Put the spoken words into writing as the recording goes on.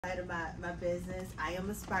Side of my business. I am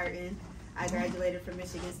a Spartan. I graduated from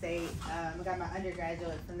Michigan State. I got my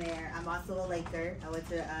undergraduate from there. I'm also a Laker. I went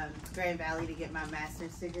to Grand Valley to get my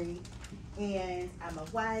master's degree. And I'm a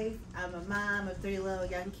wife. I'm a mom of 3 little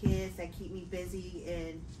young kids that keep me busy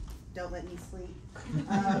and don't let me sleep.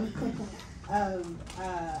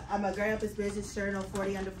 I'm a Grandpa's Business Journal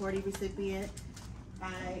 40 Under 40 recipient.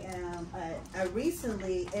 I am a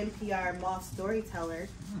recently NPR Moth storyteller,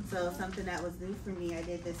 so something that was new for me I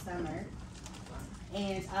did this summer.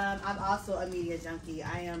 And I'm also a media junkie.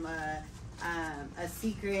 I am a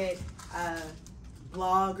secret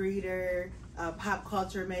blog reader, pop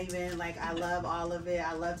culture maven. Like, I love all of it.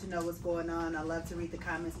 I love to know what's going on. I love to read the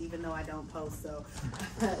comments even though I don't post. So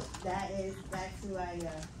that's who I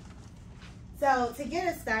am. So to get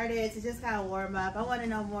us started, to just kind of warm up, I want to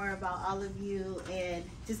know more about all of you and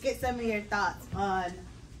just get some of your thoughts on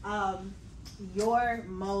your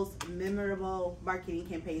most memorable marketing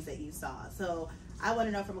campaigns that you saw. So I want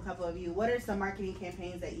to know from a couple of you, what are some marketing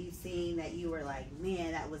campaigns that you've seen that you were like,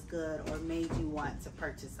 man, that was good, or made you want to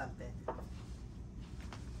purchase something?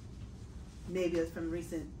 Maybe it was from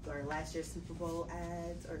recent or last year's Super Bowl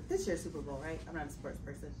ads, or this year's Super Bowl, right? I'm not a sports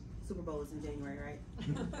person. Super Bowl was in January, right?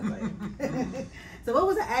 So what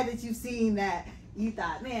was an ad that you've seen that you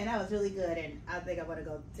thought, man, that was really good, and I think I want to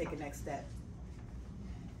go take a next step?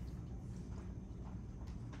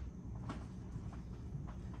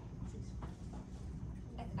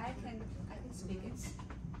 I can speak.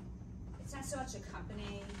 It's not so much a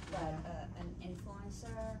company, but an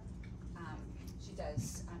influencer.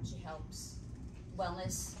 She helps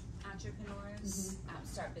wellness entrepreneurs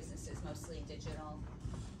start businesses, mostly digital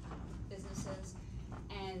businesses,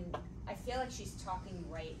 and I feel like she's talking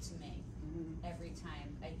right to me every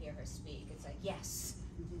time I hear her speak. It's like, yes,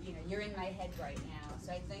 you're in my head right now.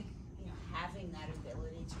 So I think having that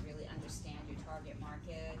ability to really understand your target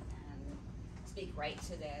market and speak right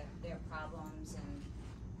to their problems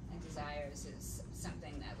and desires is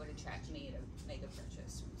something that would attract me to make a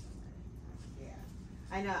purchase from somebody. Yeah.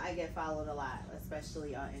 I know I get followed a lot,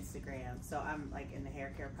 especially on Instagram. So I'm like in the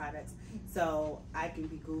hair care products. So I can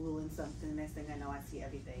be Googling something, next thing I know I see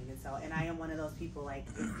everything. And I am one of those people, like,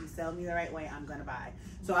 if you sell me the right way, I'm gonna buy.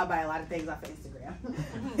 So I buy a lot of things off of Instagram.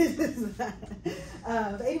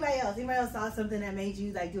 But anybody else saw something that made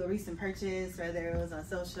you like do a recent purchase, whether it was on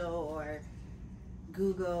social or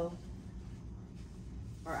Google?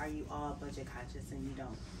 Or are you all budget conscious and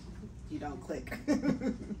you don't click?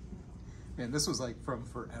 Man, this was like from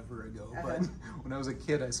forever ago, but when I was a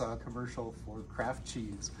kid, I saw a commercial for Kraft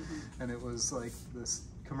cheese, and it was like this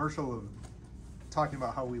commercial of talking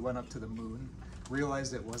about how we went up to the moon,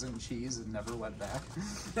 realized it wasn't cheese, and never went back.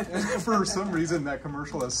 And for some reason, that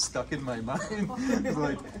commercial has stuck in my mind. It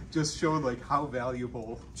like just showed like how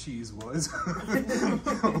valuable cheese was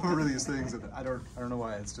over these things, and I don't know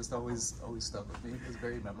why. It's just always stuck with me. It was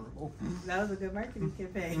very memorable. That was a good marketing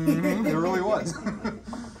campaign. It really was.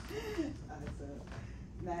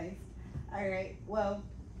 Nice. All right. Well,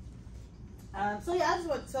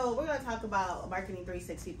 so we're going to talk about a marketing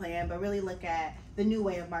 360 plan, but really look at the new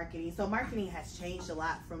way of marketing. So marketing has changed a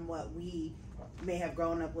lot from what we may have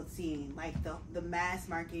grown up with seeing. Like the mass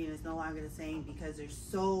marketing is no longer the same because there's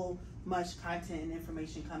so much content and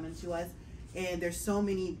information coming to us, and there's so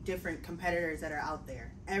many different competitors that are out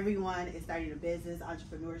there. Everyone is starting a business.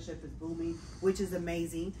 Entrepreneurship is booming, which is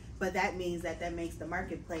amazing, but that means that makes the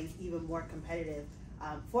marketplace even more competitive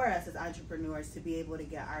for us as entrepreneurs to be able to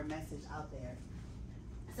get our message out there.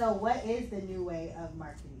 So what is the new way of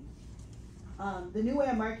marketing? The new way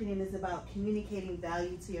of marketing is about communicating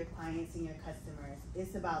value to your clients and your customers.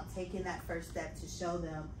 It's about taking that first step to show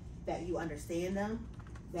them that you understand them,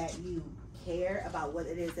 that you care about what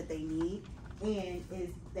it is that they need, and is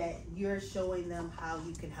that you're showing them how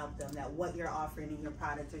you can help them, that what you're offering in your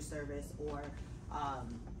product or service or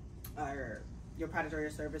your product or your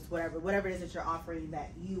service, whatever it is that you're offering, that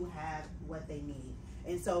you have what they need.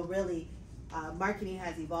 And so really, marketing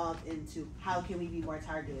has evolved into how can we be more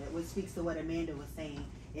targeted, which speaks to what Amanda was saying,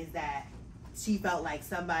 is that she felt like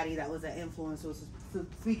somebody that was an influencer was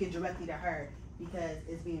speaking directly to her because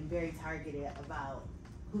it's being very targeted about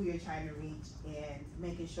who you're trying to reach and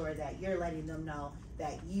making sure that you're letting them know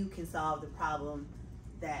that you can solve the problem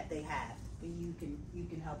that they have and you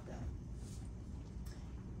can help them.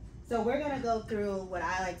 So we're going to go through what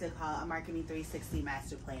I like to call a marketing 360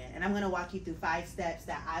 master plan. And I'm going to walk you through 5 steps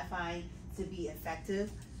that I find to be effective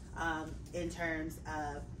in terms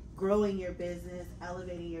of growing your business,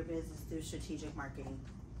 elevating your business through strategic marketing.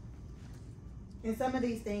 And some of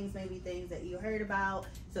these things may be things that you heard about.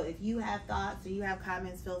 So if you have thoughts or you have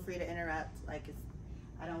comments, feel free to interrupt. Like,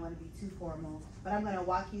 I don't want to be too formal, but I'm going to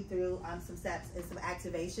walk you through some steps and some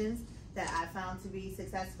activations that I found to be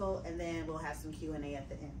successful, and then we'll have some Q&A at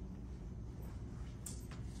the end.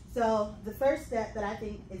 So the first step that I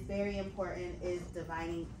think is very important is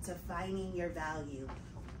defining your value.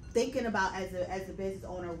 Thinking about as a business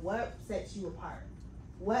owner, what sets you apart?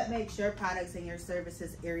 What makes your products and your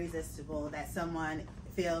services irresistible, that someone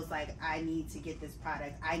feels like, I need to get this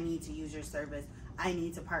product, I need to use your service, I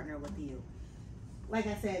need to partner with you? Like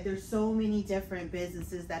I said, there's so many different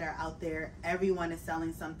businesses that are out there. Everyone is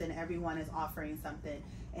selling something, everyone is offering something.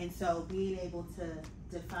 And so being able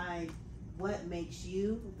to define what makes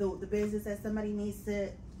you the business that somebody needs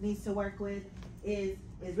to work with is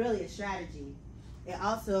really a strategy. It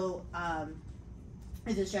also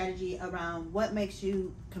is a strategy around what makes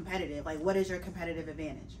you competitive. Like, what is your competitive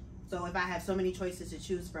advantage? So if I have so many choices to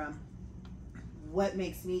choose from, what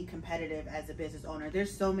makes me competitive as a business owner?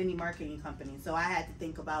 There's so many marketing companies, so I had to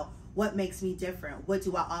think about what makes me different. What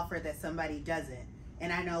do I offer that somebody doesn't?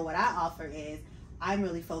 And I know what I offer is, I'm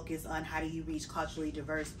really focused on how do you reach culturally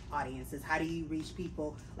diverse audiences? How do you reach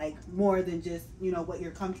people like more than just, you know, what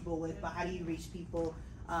you're comfortable with, but how do you reach people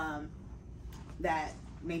that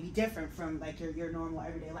may be different from like your normal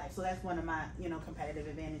everyday life? So that's one of my, you know, competitive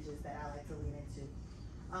advantages that I like to lean into.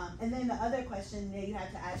 And then the other question that you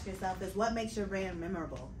have to ask yourself is, what makes your brand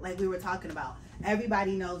memorable? Like we were talking about,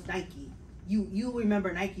 everybody knows Nike. You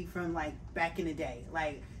remember Nike from like back in the day,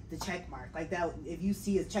 like the check mark, like that. If you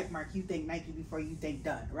see a check mark, you think Nike before you think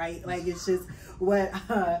done, right? Like it's just what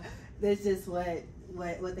that's just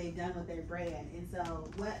what they've done with their brand. And so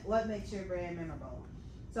what makes your brand memorable?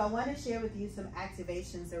 So I want to share with you some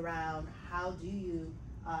activations around how do you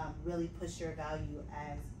really push your value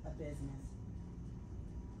as a business.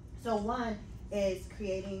 So one is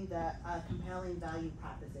creating the compelling value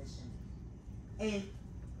proposition. And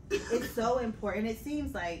it's so important. It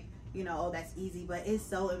seems like, you know, oh, that's easy, but it's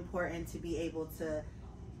so important to be able to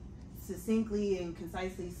succinctly and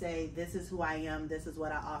concisely say, this is who I am, this is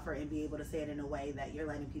what I offer, and be able to say it in a way that you're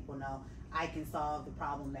letting people know I can solve the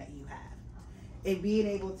problem that you have. And being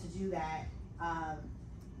able to do that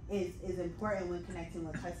is important when connecting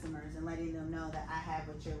with customers and letting them know that I have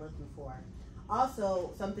what you're looking for.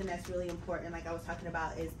 Also, something that's really important, like I was talking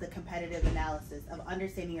about, is the competitive analysis of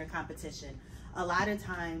understanding your competition. A lot of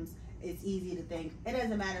times, it's easy to think, it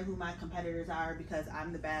doesn't matter who my competitors are because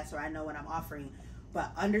I'm the best or I know what I'm offering.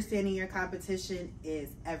 But understanding your competition is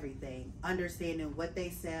everything. Understanding what they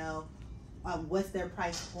sell, what's their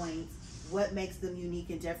price points, what makes them unique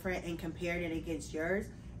and different, and comparing it against yours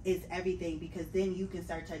is everything, because then you can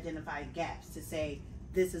start to identify gaps to say,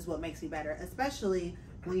 this is what makes me better, especially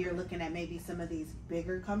when you're looking at maybe some of these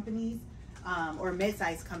bigger companies or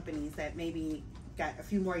mid-sized companies that maybe got a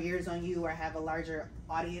few more years on you or have a larger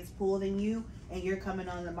audience pool than you, and you're coming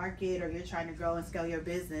on the market or you're trying to grow and scale your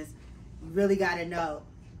business. You really got to know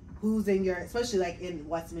who's in your, especially like in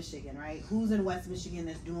West Michigan, right? Who's in West Michigan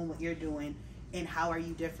that's doing what you're doing, and how are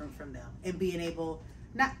you different from them? And being able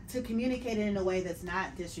not to communicate it in a way that's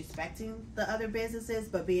not disrespecting the other businesses,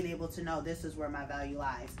 but being able to know this is where my value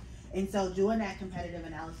lies. And so doing that competitive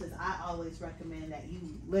analysis, I always recommend that you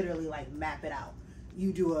literally like map it out.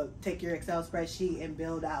 You take your Excel spreadsheet and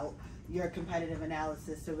build out your competitive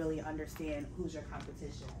analysis to really understand who's your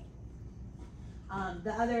competition.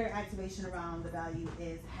 The other activation around the value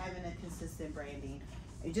is having a consistent branding.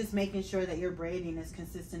 And just making sure that your branding is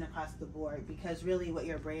consistent across the board, because really what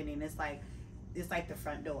your branding is like, it's like the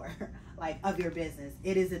front door like of your business.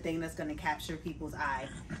 It is the thing that's going to capture people's eye.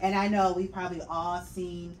 And I know we've probably all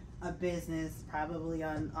seen a business probably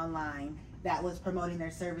online that was promoting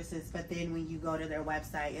their services, but then when you go to their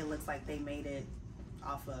website, it looks like they made it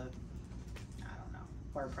off of, I don't know,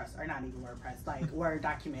 WordPress, or not even WordPress, like Word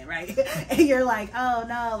document, right? And you're like, oh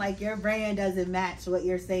no, like your brand doesn't match what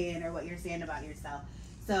you're saying or what you're saying about yourself.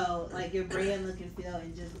 So like your brand look and feel,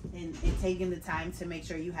 and just and taking the time to make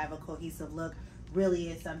sure you have a cohesive look really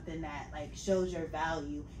is something that like shows your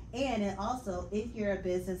value. And it also, if you're a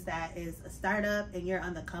business that is a startup and you're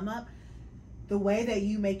on the come up, the way that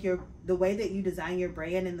you design your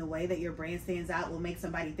brand and the way that your brand stands out will make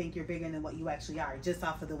somebody think you're bigger than what you actually are, just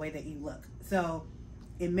off of the way that you look. So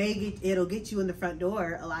it'll get you in the front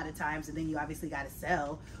door a lot of times, and then you obviously got to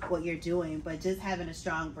sell what you're doing. But just having a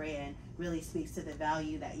strong brand really speaks to the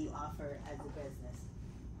value that you offer as a business.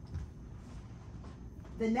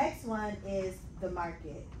 The next one is the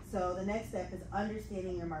market. So the next step is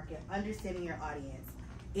understanding your market, understanding your audience.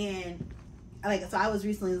 And so I was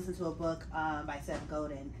recently listening to a book by Seth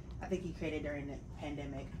Godin I think he created during the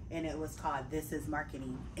pandemic, and it was called This Is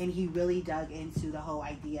Marketing. And he really dug into the whole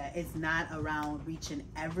idea. It's not around reaching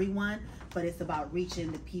everyone, but it's about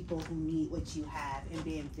reaching the people who need what you have and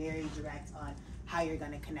being very direct on how you're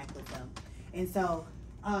going to connect with them. And so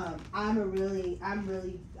I really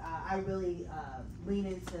lean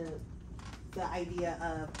into the idea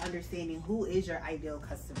of understanding who is your ideal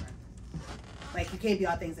customer. Like, you can't be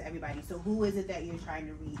all things to everybody. So who is it that you're trying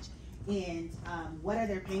to reach? And what are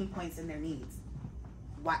their pain points and their needs?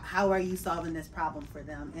 How are you solving this problem for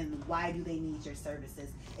them? And why do they need your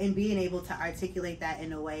services? And being able to articulate that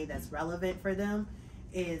in a way that's relevant for them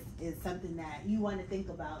is something that you want to think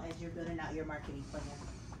about as you're building out your marketing plan.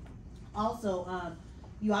 Also,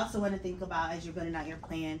 you also want to think about, as you're building out your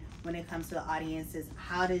plan, when it comes to the audiences,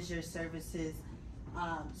 how does your services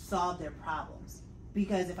solve their problems?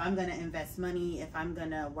 Because if I'm going to invest money, if I'm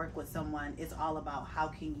going to work with someone, it's all about how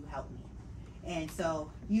can you help me? And so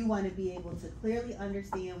you want to be able to clearly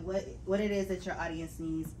understand what it is that your audience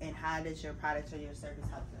needs and how does your product or your service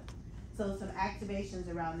help them. So some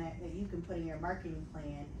activations around that you can put in your marketing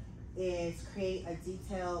plan is create a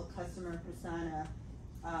detailed customer persona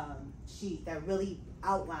sheet that really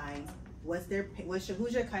outlines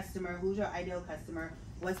who's your customer, who's your ideal customer,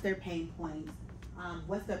 what's their pain points,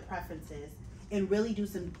 what's their preferences, and really do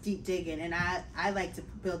some deep digging. And I like to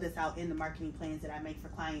build this out in the marketing plans that I make for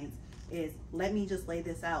clients, is let me just lay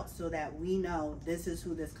this out so that we know this is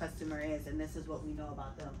who this customer is and this is what we know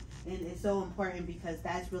about them. And it's so important because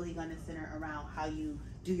that's really going to center around how you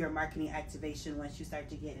do your marketing activation once you start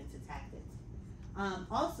to get into tactics.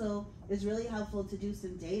 Also, it's really helpful to do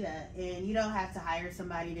some data, and you don't have to hire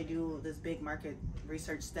somebody to do this big market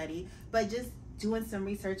research study, but just doing some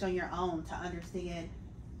research on your own to understand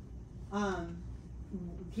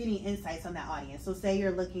getting insights on that audience. So say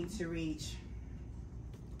you're looking to reach,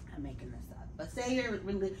 I'm making this up, but say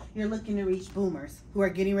you're looking to reach boomers who are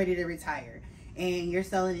getting ready to retire, and you're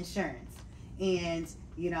selling insurance, and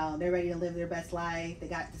they're ready to live their best life. They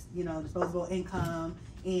got disposable income,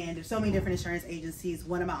 and there's so many different insurance agencies.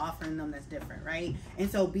 What am I offering them that's different, right?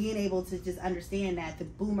 And so being able to just understand that the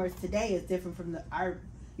boomers today is different from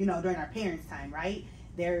during our parents' time, right?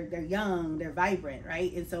 They're young, they're vibrant,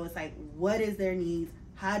 right? And so it's like, what is their needs?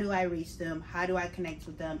 How do I reach them? How do I connect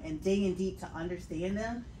with them? And digging deep to understand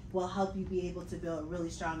them will help you be able to build a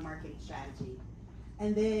really strong marketing strategy.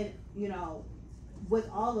 And then, with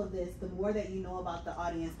all of this, the more that you know about the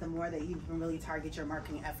audience, the more that you can really target your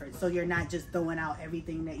marketing efforts. So you're not just throwing out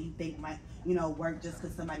everything that you think might, work just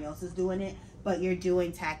because somebody else is doing it, but you're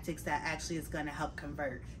doing tactics that actually is going to help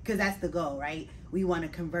convert. Because that's the goal, right? We want to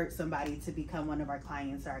convert somebody to become one of our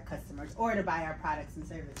clients or our customers, or to buy our products and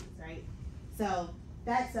services, right? So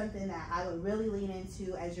that's something that I would really lean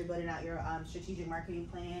into as you're building out your strategic marketing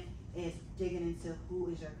plan, is digging into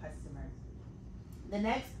who is your customer. The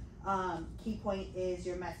next key point is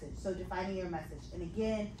your message. So defining your message. And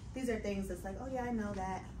again, these are things that's like, oh yeah, I know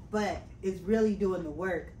that, but it's really doing the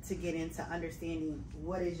work to get into understanding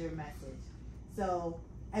what is your message. So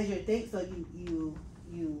as you think, so you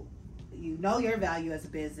know your value as a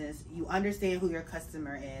business, you understand who your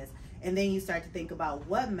customer is, and then you start to think about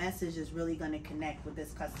what message is really going to connect with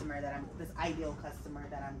this customer this ideal customer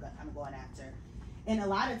that I'm going after. And a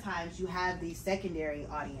lot of times you have these secondary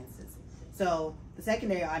audiences. So the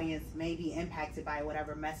secondary audience may be impacted by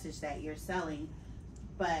whatever message that you're selling,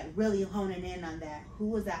 but really honing in on that.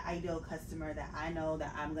 Who is that ideal customer that I know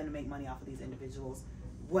that I'm going to make money off of these individuals?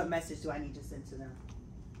 What message do I need to send to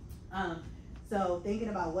them? So thinking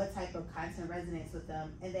about what type of content resonates with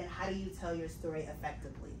them, and then how do you tell your story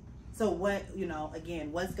effectively? So what,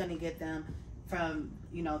 again, what's going to get them from,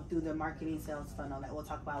 through the marketing sales funnel that we'll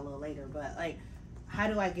talk about a little later, but like, how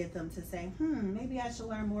do I get them to say, maybe I should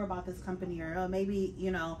learn more about this company, or oh, maybe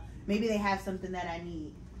they have something that I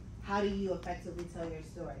need. How do you effectively tell your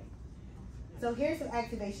story? So here's some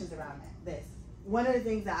activations around this. One of the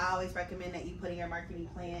things that I always recommend that you put in your marketing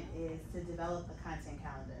plan is to develop a content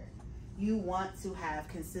calendar. You want to have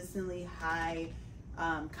consistently high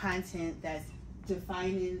content that's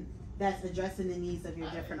addressing the needs of your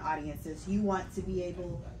different audiences. You want to be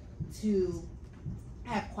able to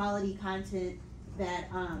have quality content that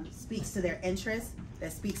speaks to their interests,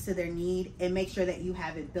 that speaks to their need, and make sure that you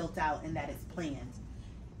have it built out and that it's planned.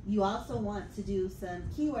 You also want to do some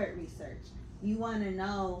keyword research. You want to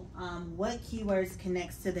know what keywords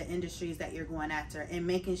connects to the industries that you're going after, and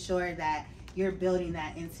making sure that you're building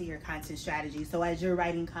that into your content strategy. So as you're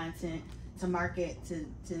writing content to market to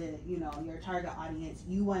your target audience,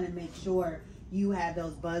 you want to make sure you have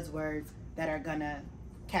those buzzwords that are gonna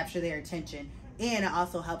capture their attention. And it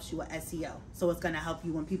also helps you with SEO. So it's going to help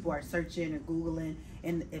you when people are searching or Googling,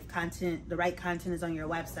 and if the right content is on your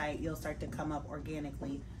website, you'll start to come up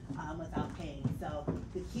organically without paying. So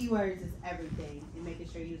the keywords is everything, and making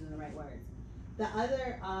sure you're using the right words. The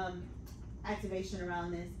other activation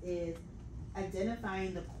around this is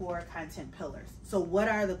identifying the core content pillars. So what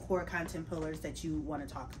are the core content pillars that you want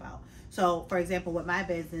to talk about? So for example, with my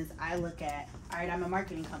business, I look at, all right, I'm a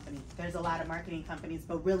marketing company. There's a lot of marketing companies,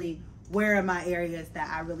 but really, where are my areas that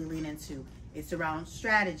I really lean into? It's around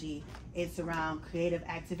strategy. It's around creative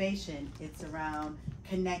activation. It's around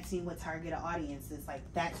connecting with targeted audiences. Like,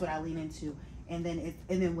 that's what I lean into. And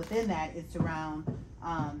then within that, it's around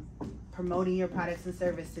promoting your products and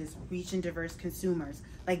services, reaching diverse consumers.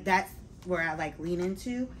 Like, that's where I like lean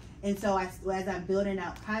into. And so as I'm building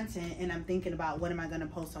out content and I'm thinking about what am I going to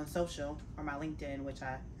post on social or my LinkedIn, which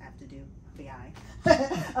I have to do behind,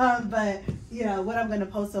 but you know what I'm going to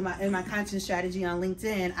post on in my content strategy on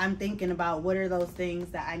LinkedIn, I'm thinking about what are those things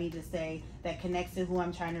that I need to say that connects to who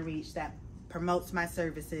I'm trying to reach, that promotes my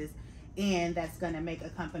services, and that's going to make a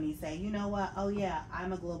company say, you know what, oh yeah,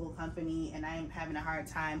 I'm a global company and I'm having a hard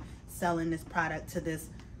time selling this product to this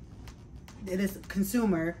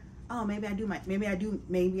consumer. Oh, maybe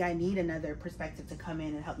I need another perspective to come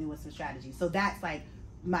in and help me with some strategy. So that's like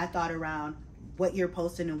my thought around what you're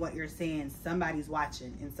posting and what you're saying. Somebody's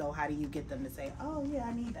watching, and so how do you get them to say, oh yeah,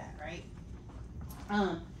 I need that, right?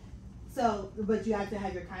 But you have to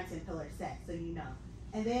have your content pillar set so you know.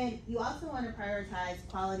 And then you also want to prioritize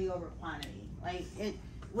quality over quantity. Like,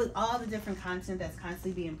 with all the different content that's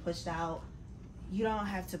constantly being pushed out, you don't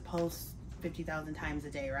have to post 50,000 times a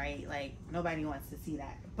day, right? Like, nobody wants to see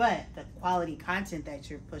that. But the quality content that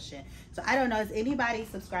you're pushing. So I don't know, is anybody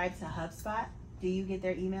subscribed to HubSpot? Do you get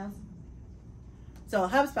their emails? So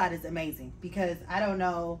HubSpot is amazing because I don't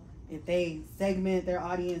know if they segment their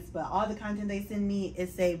audience, but all the content they send me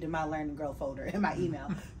is saved in my Learn and Grow folder in my email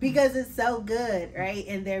because it's so good, right?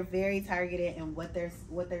 And they're very targeted in what they're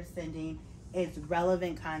sending. It's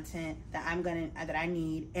relevant content that I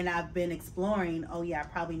need, and I've been exploring. Oh yeah, I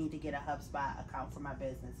probably need to get a HubSpot account for my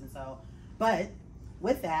business, and so. But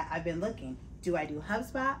with that, I've been looking. Do I do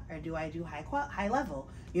HubSpot or do I do high level?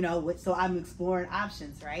 You know, so I'm exploring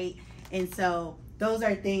options, right? And so those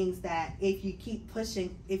are things that if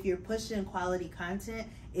you're pushing quality content,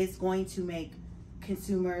 it's going to make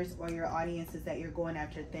consumers or your audiences that you're going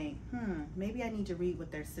after think, maybe I need to read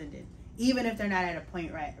what they're sending, even if they're not at a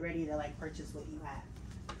point ready to like purchase what you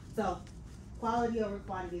have. So quality over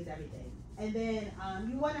quantity is everything. And then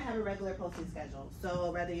you want to have a regular posting schedule.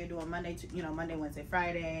 So whether you're doing Monday, Wednesday,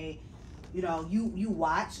 Friday, you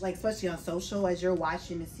watch, like especially on social, as you're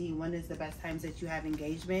watching to see when is the best times that you have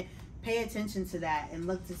engagement, pay attention to that and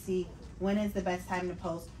look to see when is the best time to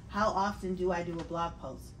post. How often do I do a blog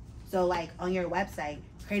post? So like on your website,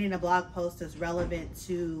 creating a blog post is relevant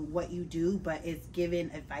to what you do, but it's giving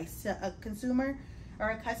advice to a consumer or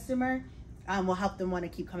a customer, will help them want to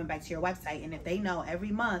keep coming back to your website. And if they know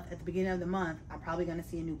every month, at the beginning of the month, I'm probably going to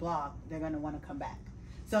see a new blog, they're going to want to come back.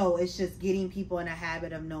 So it's just getting people in a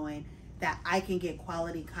habit of knowing that I can get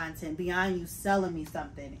quality content beyond you selling me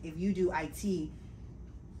something. If you do IT,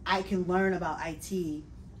 I can learn about IT,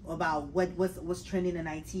 about what's trending in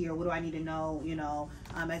IT, or what do I need to know,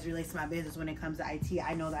 as it relates to my business when it comes to IT.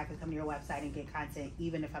 I know that I can come to your website and get content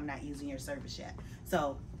even if I'm not using your service yet.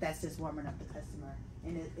 So that's just warming up the customer.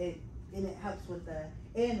 And it helps with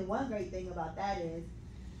and the one great thing about that is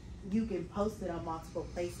you can post it on multiple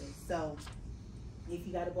places. So if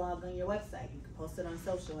you got a blog on your website, you can post it on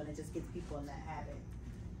social, and it just gets people in that habit.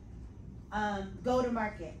 Go to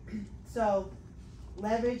market. So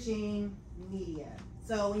leveraging media.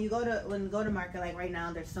 So when you go to market, like right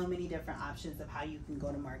now, there's so many different options of how you can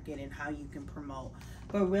go to market and how you can promote,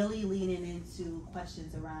 but really leaning into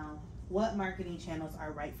questions around what marketing channels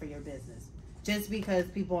are right for your business. Just because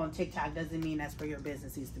people on TikTok doesn't mean that's where your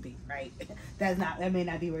business needs to be, right? That may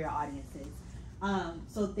not be where your audience is.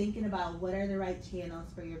 So thinking about what are the right channels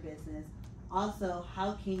for your business. Also,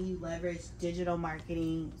 how can you leverage digital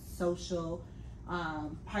marketing, social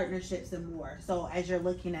partnerships, and more. So as you're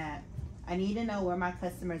looking at, I need to know where my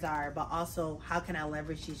customers are, but also how can I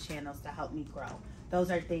leverage these channels to help me grow?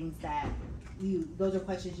 Those are things that those are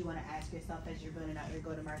questions you want to ask yourself as you're building out your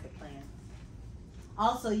go-to-market plan.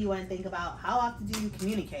 Also, you want to think about how often do you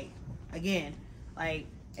communicate? Again, like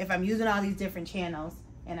if I'm using all these different channels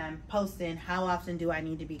and I'm posting, how often do I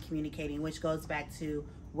need to be communicating? Which goes back to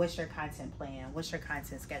what's your content plan? What's your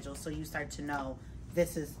content schedule? So you start to know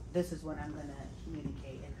this is when I'm going to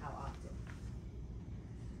communicate and how often.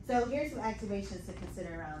 So here's some activations to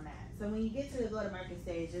consider around that. So when you get to the go-to-market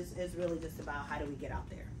stage, it's really just about how do we get out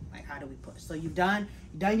there? Like, how do we push? So you've done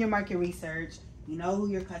your market research. You know who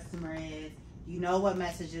your customer is. You know what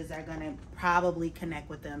messages are going to probably connect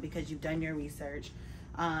with them because you've done your research.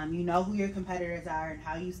 You know who your competitors are and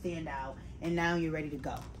how you stand out. And now you're ready to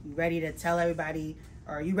go. You're ready to tell everybody,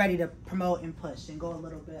 or you're ready to promote and push and go a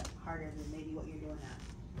little bit harder than maybe what you're doing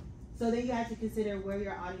now. So then you have to consider where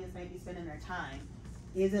your audience might be spending their time.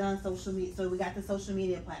 Is it on social media? So we got the social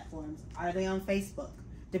media platforms. Are they on Facebook?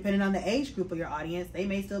 Depending on the age group of your audience, they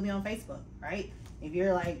may still be on Facebook, right? If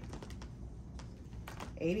you're like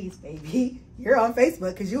 80s baby, you're on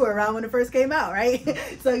Facebook because you were around when it first came out, right?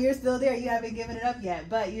 So you're still there. You haven't given it up yet.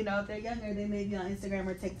 But you know, if they're younger, they may be on Instagram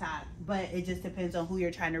or TikTok. But it just depends on who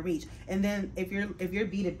you're trying to reach. And then if you're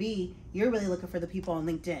B2B, you're really looking for the people on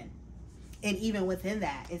LinkedIn. And even within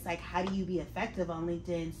that, it's like, how do you be effective on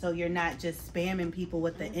LinkedIn so you're not just spamming people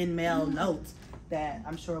with the in-mail notes that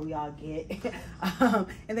I'm sure we all get.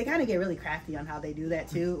 And they kind of get really crafty on how they do that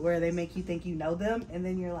too, where they make you think you know them, and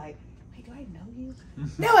then you're like, wait, do I know you?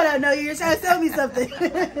 No, I don't know you. You're trying to sell me something.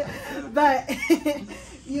 But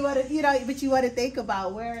you want to think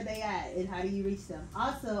about where are they at and how do you reach them.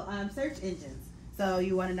 Also, search engines. So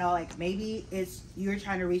you want to know, like, maybe you're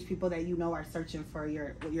trying to reach people that you know are searching for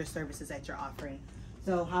your services that you're offering.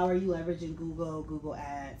 So how are you leveraging Google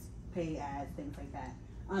Ads, paid ads, things like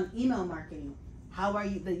that. Email marketing. How are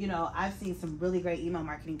you, I've seen some really great email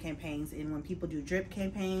marketing campaigns, and when people do drip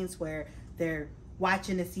campaigns where they're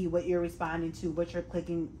watching to see what you're responding to, what you're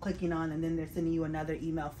clicking on, and then they're sending you another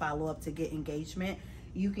email follow-up to get engagement.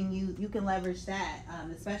 You can leverage that,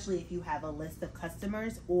 especially if you have a list of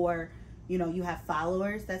customers or you have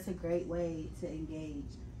followers. That's a great way to engage.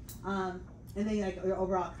 And then like your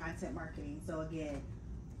overall content marketing. So again,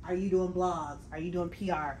 are you doing blogs? Are you doing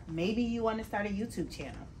PR? Maybe you want to start a YouTube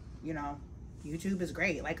channel. YouTube is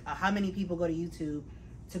great. Like, how many people go to YouTube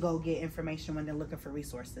to go get information when they're looking for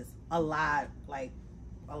resources? A lot, right?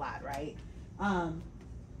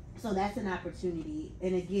 So that's an opportunity.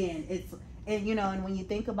 And again, and when you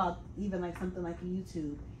think about even like something like a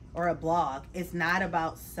YouTube or a blog, it's not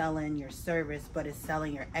about selling your service, but it's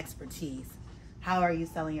selling your expertise. How are you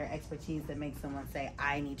selling your expertise that makes someone say,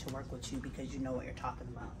 I need to work with you because you know what you're talking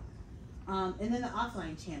about? And then the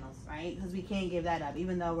offline channels, right? Because we can't give that up.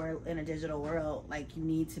 Even though we're in a digital world, like, you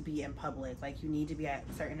need to be in public. Like, you need to be at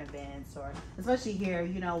certain events, or especially here,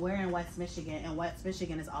 we're in West Michigan, and West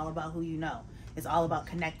Michigan is all about who you know. It's all about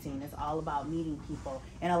connecting. It's all about meeting people.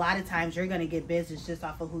 And a lot of times you're going to get business just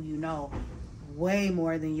off of who you know, way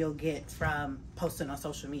more than you'll get from posting on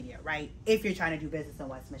social media, right? If you're trying to do business in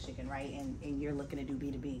West Michigan, right? And you're looking to do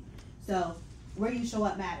B2B. So where you show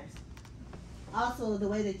up matters. Also, the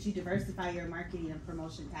way that you diversify your marketing and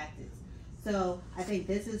promotion tactics. So I think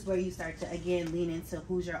this is where you start to, again, lean into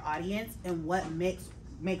who's your audience and what makes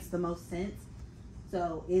the most sense.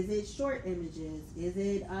 So is it short images? Is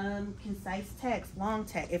it concise text, long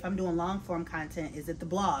text? If I'm doing long form content, is it the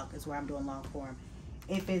blog is where I'm doing long form?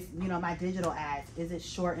 If it's, my digital ads, is it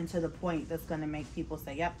short and to the point that's going to make people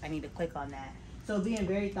say, yep, I need to click on that. So being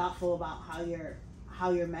very thoughtful about how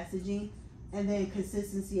you're messaging. And then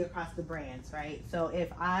consistency across the brands, right? So if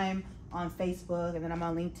I'm on Facebook and then I'm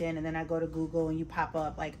on LinkedIn and then I go to Google and you pop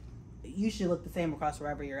up, like, you should look the same across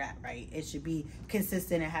wherever you're at, right? It should be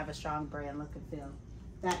consistent and have a strong brand look and feel.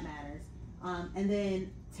 That matters. And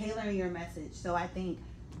then tailoring your message. So I think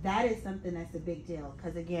that is something that's a big deal,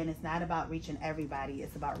 because again, it's not about reaching everybody.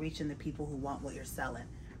 It's about reaching the people who want what you're selling,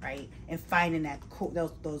 right? And finding that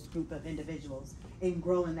those group of individuals and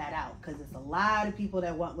growing that out, because it's a lot of people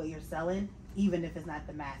that want what you're selling, even if it's not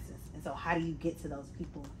the masses. And so how do you get to those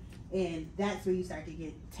people? And that's where you start to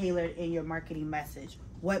get tailored in your marketing message.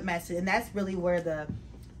 What message? And that's really where the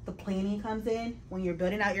planning comes in. When you're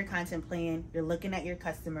building out your content plan, you're looking at your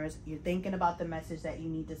customers, you're thinking about the message that you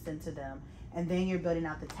need to send to them, and then you're building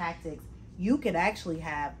out the tactics. You could actually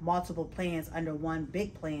have multiple plans under one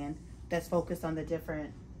big plan that's focused on the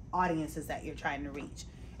different audiences that you're trying to reach.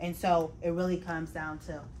 And so it really comes down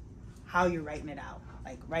to how you're writing it out.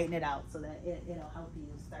 Like, writing it out so that it'll help you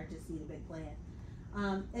start to see the big plan.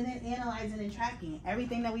 And then analyzing and tracking.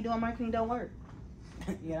 Everything that we do in marketing don't work.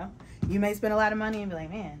 You may spend a lot of money and be like,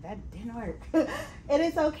 man, that didn't work. And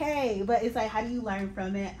it's okay. But it's like, how do you learn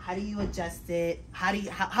from it? How do you adjust it?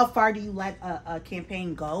 How far do you let a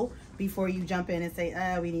campaign go before you jump in and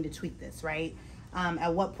say, we need to tweak this, right?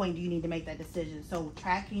 At what point do you need to make that decision? So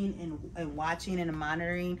tracking and watching and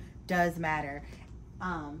monitoring does matter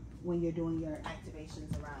when you're doing your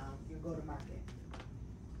activations around your go-to-market.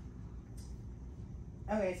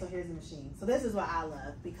 Okay, so here's the machine. So this is what I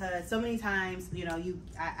love, because so many times,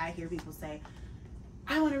 I hear people say,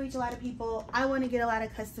 I want to reach a lot of people. I want to get a lot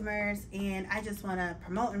of customers, and I just want to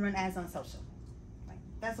promote and run ads on social. Like,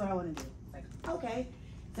 that's what I want to do. Like, okay.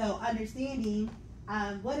 So understanding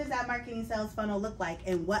what does that marketing sales funnel look like,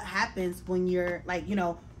 and what happens when you're like, you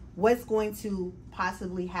know, what's going to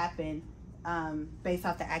possibly happen based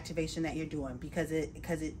off the activation that you're doing,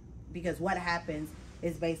 because what happens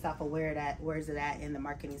is based off of where is it at in the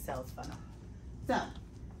marketing sales funnel. So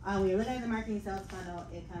when you're looking at the marketing sales funnel,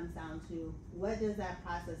 it comes down to what does that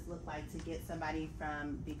process look like to get somebody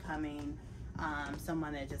from becoming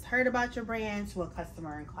someone that just heard about your brand to a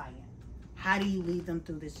customer and client. How do you lead them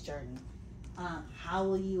through this journey? How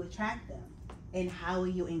will you attract them? And how will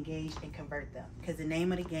you engage and convert them? Because the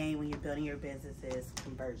name of the game when you're building your business is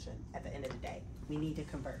conversion at the end of the day. We need to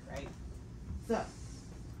convert, right? So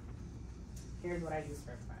here's what I use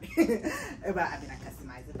for everybody. But I mean, I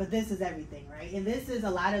customize it, but this is everything, right? And this is, a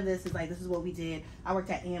lot of this is like, this is what we did. I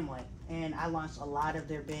worked at Amway, and I launched a lot of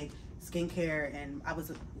their big skincare, and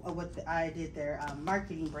I did their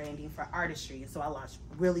marketing branding for artistry. So I launched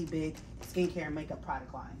really big skincare and makeup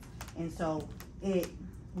product lines. And so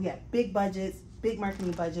we had big budgets, big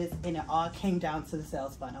marketing budgets, and it all came down to the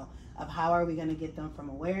sales funnel of how are we going to get them from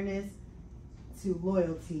awareness to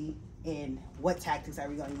loyalty, and what tactics are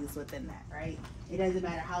we going to use within that, right? It doesn't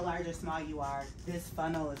matter how large or small you are, this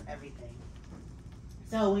funnel is everything.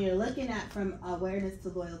 So when you're looking at from awareness to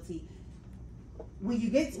loyalty, when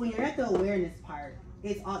you're at the awareness part,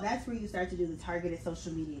 that's where you start to do the targeted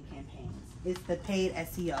social media campaigns. It's the paid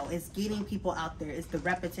SEO. It's getting people out there. It's the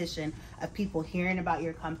repetition of people hearing about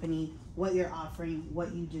your company, what you're offering,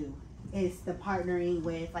 what you do. It's the partnering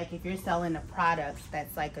with, like, if you're selling a product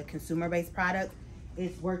that's like a consumer-based product,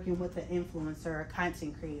 it's working with an influencer or a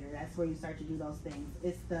content creator. That's where you start to do those things.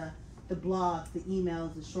 It's the blogs, the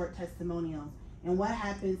emails, the short testimonials. And what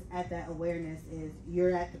happens at that awareness is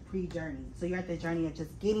you're at the pre-journey. So you're at the journey of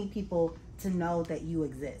just getting people to know that you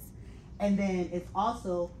exist. And then it's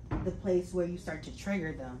also the place where you start to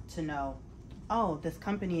trigger them to know, oh, this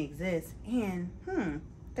company exists, and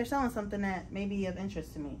they're selling something that may be of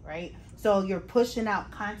interest to me, right? So you're pushing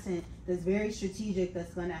out content that's very strategic,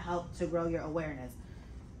 that's going to help to grow your awareness.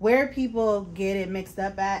 Where people get it mixed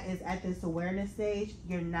up at is at this awareness stage,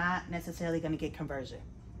 you're not necessarily going to get conversion.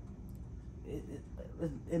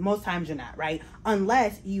 Most times you're not, right?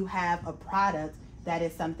 Unless you have a product that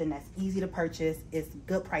is something that's easy to purchase, it's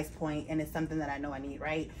good price point, and it's something that I know I need,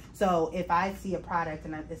 right? So if I see a product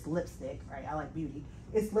and it's lipstick, right? I like beauty.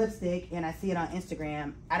 It's lipstick and I see it on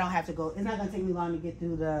Instagram, I don't have to go, it's not gonna take me long to get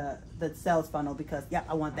through the sales funnel because, yep,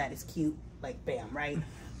 I want that, it's cute, like bam, right?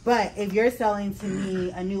 But if you're selling to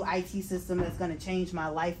me a new IT system that's gonna change my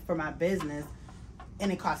life for my business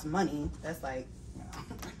and it costs money, that's like, you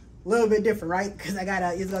know, a little bit different, right? Because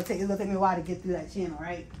it's gonna take me a while to get through that channel,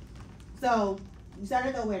 right? So you start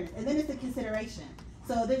at the awareness, and then it's the consideration.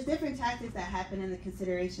 So there's different tactics that happen in the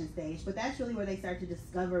consideration stage, but that's really where they start to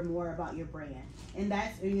discover more about your brand. And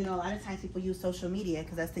that's, you know, a lot of times people use social media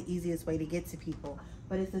because that's the easiest way to get to people.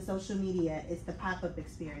 But it's the social media, it's the pop-up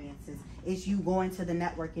experiences, it's you going to the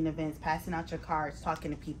networking events, passing out your cards,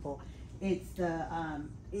 talking to people. It's the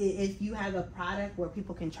if you have a product where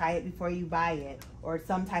people can try it before you buy it, or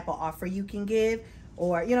some type of offer you can give,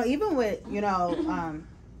 or, you know, even with, you know,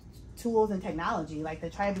 tools and technology, like the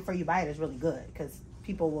try it before you buy it is really good because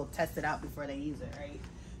people will test it out before they use it, right?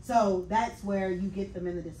 So that's where you get them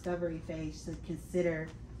in the discovery phase to consider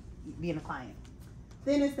being a client.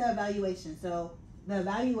 Then it's the evaluation. So the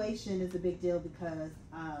evaluation is a big deal because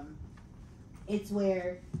it's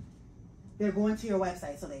where they're going to your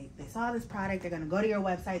website. So they saw this product, they're going to go to your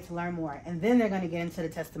website to learn more, and then they're going to get into the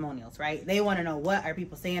testimonials, right? They want to know, what are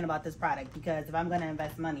people saying about this product? Because if I'm going to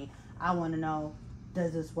invest money, I want to know,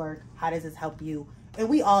 does this work? How does this help you? And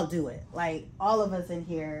we all do it. Like, all of us in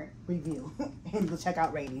here review and check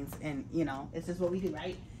out ratings, and, you know, it's just what we do,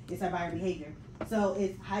 right? It's our buyer behavior. So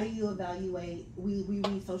it's, how do you evaluate? We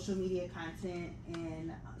read social media content,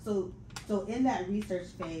 and so in that research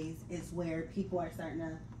phase is where people are starting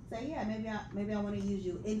to say, yeah, maybe I want to use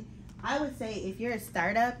you. And I would say if you're a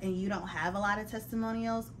startup and you don't have a lot of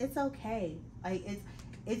testimonials, it's okay. Like,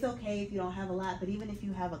 it's okay if you don't have a lot, but even if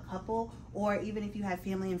you have a couple, or even if you have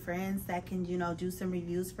family and friends that can, you know, do some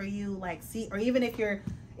reviews for you, like, see, or even if you're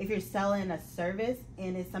selling a service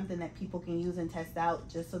and it's something that people can use and test out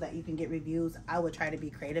just so that you can get reviews, I would try to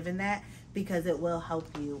be creative in that, because it will help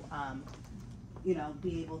you, you know,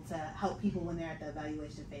 be able to help people when they're at the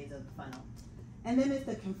evaluation phase of the funnel. And then it's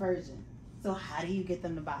the conversion. So how do you get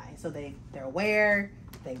them to buy? So they're aware,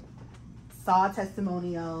 they saw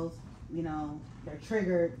testimonials, you know, they're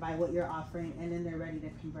triggered by what you're offering, and then they're ready to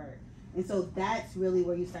convert. And so that's really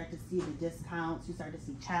where you start to see the discounts, you start to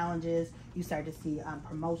see challenges, you start to see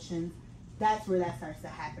promotions. That's where that starts to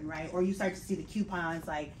happen, right? Or you start to see the coupons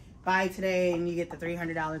like buy today and you get the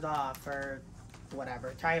 $300 off or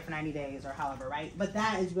whatever. Try it for 90 days or however, right? But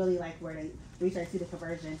that is really like where you start to see the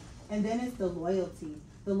conversion. And then it's the loyalty.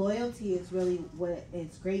 The loyalty is really what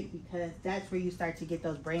is great because that's where you start to get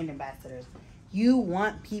those brand ambassadors. You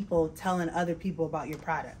want people telling other people about your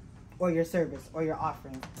product or your service or your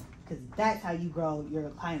offering, because that's how you grow your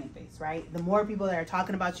client base, right? The more people that are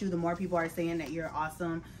talking about you, the more people are saying that you're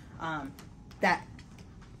awesome.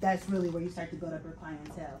 That's really where you start to build up your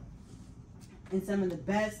clientele. And some of the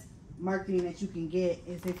best marketing that you can get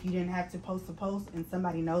is if you didn't have to post a post and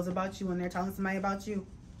somebody knows about you when they're telling somebody about you.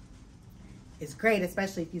 It's great,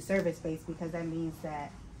 especially if you service-based, because that means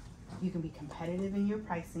that you can be competitive in your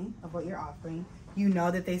pricing of what you're offering. You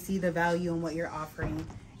know that they see the value in what you're offering,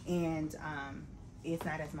 and it's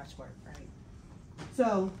not as much work, right?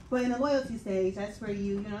 So, but in the loyalty stage, that's where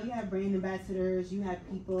you have brand ambassadors, you have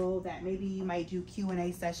people that maybe you might do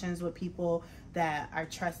Q&A sessions with people that are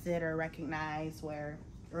trusted or recognized or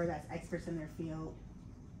that's experts in their field,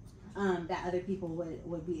 that other people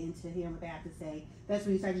would be into hearing what they have to say. That's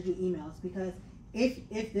when you start to do emails, because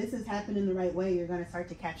if this is happening the right way, you're going to start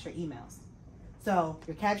to capture emails. So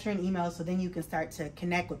you're capturing emails, so then you can start to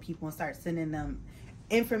connect with people and start sending them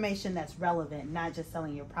information that's relevant, not just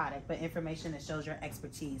selling your product, but information that shows your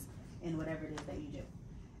expertise in whatever it is that you do.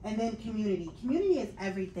 And then community. Community is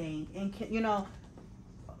everything. And,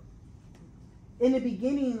 in the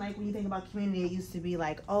beginning, like when you think about community, it used to be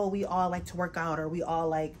like, oh, we all like to work out, or we all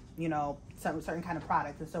like, certain kind of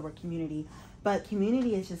products, and so we're community. But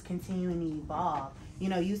community is just continuing to evolve.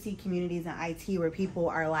 You see communities in IT where people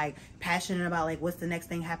are like passionate about like what's the next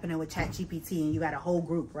thing happening with ChatGPT, and you got a whole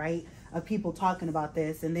group, right, of people talking about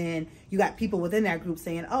this, and then you got people within that group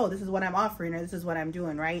saying, oh, this is what I'm offering, or this is what I'm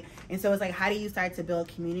doing, right? And so it's like, how do you start to build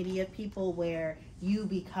community of people where you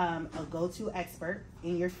become a go-to expert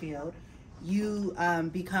in your field? You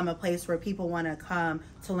become a place where people want to come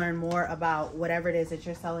to learn more about whatever it is that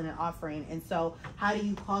you're selling and offering. And so how do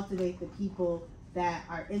you cultivate the people that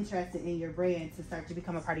are interested in your brand to start to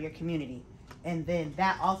become a part of your community? And then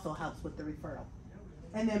that also helps with the referral.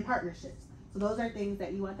 And then partnerships. So those are things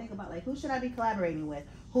that you want to think about, like, who should I be collaborating with?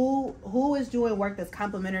 Who is doing work that's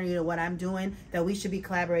complementary to what I'm doing that we should be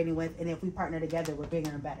collaborating with? And if we partner together, we're bigger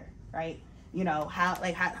and better, right?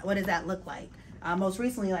 What does that look like? Most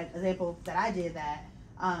recently, like example that I did that,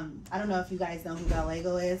 I don't know if you guys know who Val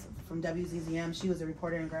Lego is from WZZM. She was a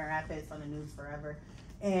reporter in Grand Rapids on the news forever.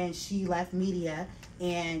 And she left media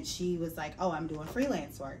and she was like, oh, I'm doing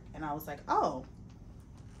freelance work. And I was like, oh,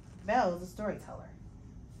 Val is a storyteller.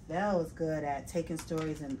 Val is good at taking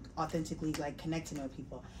stories and authentically like connecting with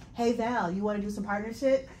people. Hey, Val, you want to do some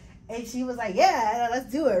partnership? And she was like, yeah,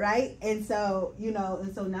 let's do it, right? And so,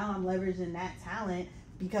 and so now I'm leveraging that talent,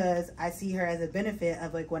 because I see her as a benefit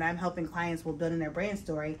of like when I'm helping clients with building their brand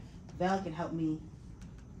story, Val can help me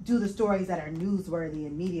do the stories that are newsworthy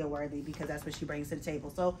and media worthy, because that's what she brings to the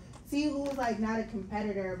table. So see who's like not a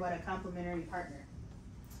competitor but a complementary partner.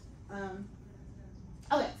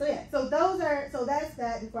 Okay, so that's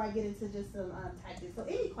that. Before I get into just some tactics. So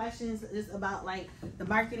any questions just about like the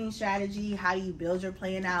marketing strategy, how do you build your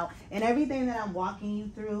plan out, and everything that I'm walking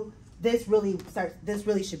you through? This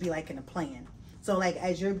really should be like in a plan. So like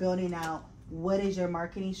as you're building out, what is your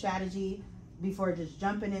marketing strategy before just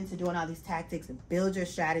jumping into doing all these tactics, and build your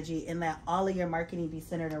strategy and let all of your marketing be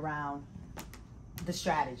centered around the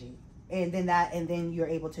strategy. And then you're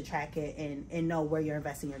able to track it and know where you're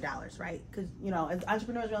investing your dollars, right? Because, as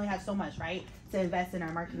entrepreneurs, we only have so much, right, to invest in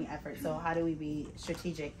our marketing efforts. So how do we be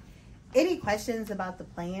strategic? Any questions about the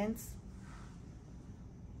plans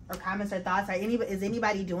or comments or thoughts? Is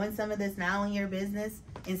anybody doing some of this now in your business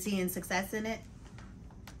and seeing success in it?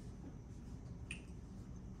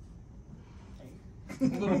 A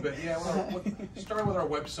little bit, yeah. Starting with our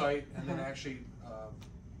website, and then actually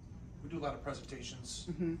we do a lot of presentations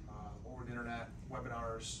over the internet,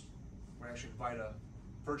 webinars. We actually invite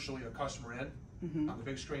virtually a customer in on the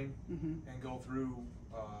big screen and go through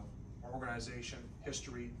our organization,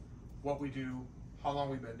 history, what we do, how long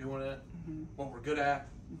we've been doing it, what we're good at,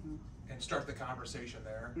 and start the conversation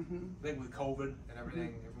there. I think with COVID and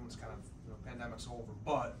everything, everyone's kind of, pandemic's over,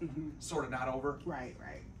 but sort of not over. Right.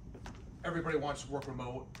 Everybody wants to work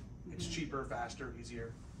remote. It's cheaper, faster,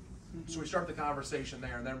 easier. So we start the conversation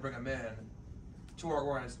there and then bring them in to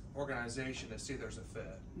our organization to see if there's a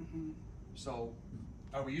fit. So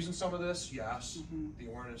are we using some of this? Yes. The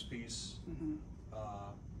awareness piece,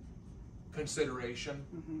 consideration.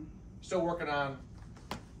 Still working on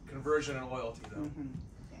conversion and loyalty though.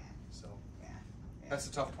 Yeah. So That's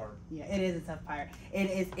the tough part. Yeah, it is a tough part. It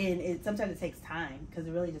is, and it sometimes it takes time because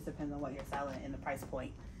it really just depends on what you're selling, and the price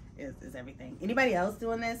point is everything. Anybody else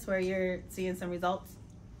doing this where you're seeing some results?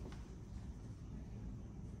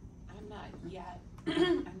 I'm not yet.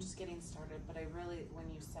 I'm just getting started, but I really, when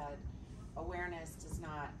you said awareness does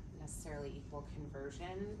not necessarily equal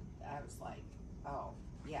conversion, I was like, oh,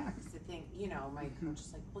 yeah, because I think, you know, my coach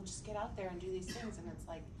is like, well, just get out there and do these things, and it's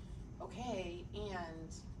like, okay,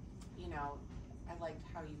 and, you know, I liked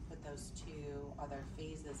how you put those two other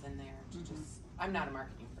phases in there to just, I'm not a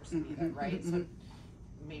marketing person either, right? So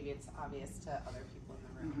maybe it's obvious to other people in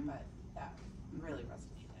the room, but that really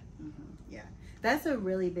resonated. Yeah, that's a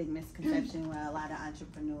really big misconception with a lot of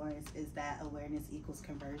entrepreneurs, is that awareness equals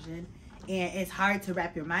conversion. And it's hard to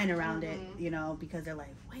wrap your mind around it, you know, because they're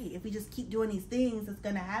like, wait, if we just keep doing these things, it's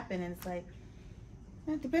going to happen. And it's like,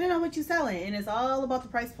 depending on what you're selling, and it's all about the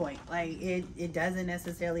price point. Like, it doesn't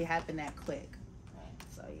necessarily happen that quick.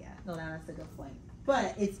 So, yeah, no, that's a good point.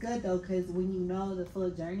 But it's good, though, because when you know the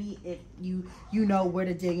full journey, you know where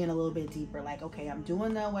to dig in a little bit deeper. Like, okay, I'm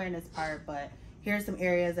doing the awareness part, but here's some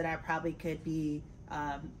areas that I probably could be,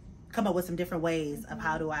 come up with some different ways of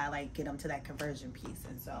how do I, like, get them to that conversion piece.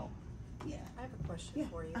 And so, yeah. I have a question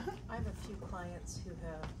for you. I have a few clients who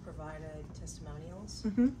have provided testimonials,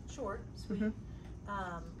 short, sweet.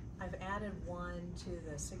 I've added one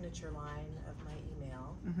to the signature line of my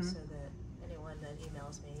email so that anyone that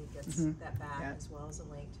emails me gets that back, as well as a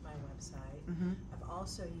link to my website. I've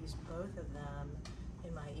also used both of them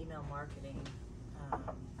in my email marketing,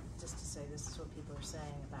 just to say this is what people are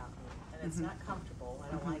saying about me. And it's not comfortable,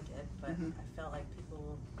 I don't like it, but I felt like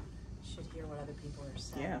people should hear what other people are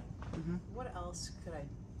saying. Yeah. What else could I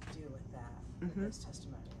do with that, with those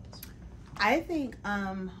testimonials? I think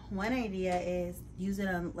one idea is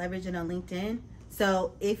leverage it on LinkedIn.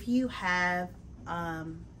 So if you have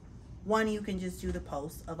one, you can just do the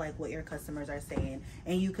post of like what your customers are saying,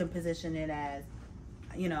 and you can position it as,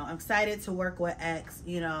 you know, I'm excited to work with X,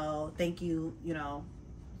 you know, thank you, you know,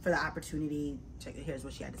 for the opportunity. Here's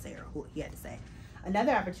what she had to say, or who he had to say.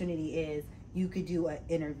 Another opportunity is you could do an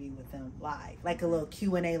interview with them live, like a little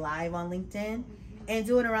Q&A live on LinkedIn, and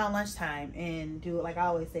do it around lunchtime, and do it, like I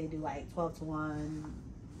always say, do like 12 to 1,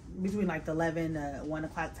 between like the 11 to 1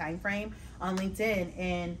 o'clock time frame on LinkedIn,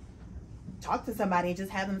 and talk to somebody and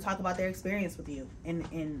just have them talk about their experience with you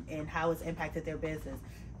and how it's impacted their business.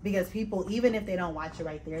 Because people, even if they don't watch it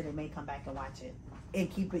right there, they may come back and watch it and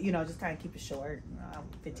keep it, you know, just kind of keep it short,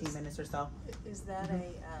 15 minutes or so. Is that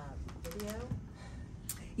a video?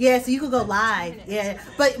 Yeah, so you could go live. Yeah,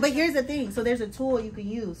 but here's the thing. So there's a tool you can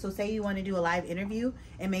use. So say you want to do a live interview,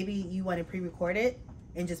 and maybe you want to pre-record it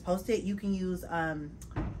and just post it. You can use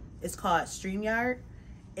it's called StreamYard,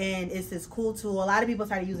 and it's this cool tool. A lot of people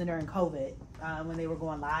started using it during COVID when they were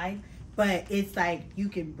going live. But it's like you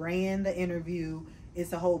can brand the interview.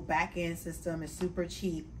 It's a whole back end system. It's super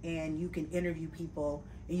cheap, and you can interview people,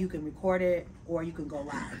 and you can record it, or you can go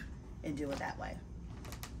live and do it that way.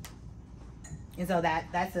 And so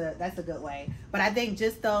that's a good way. But I think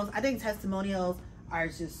just those, I think testimonials are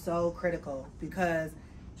just so critical, because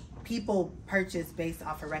people purchase based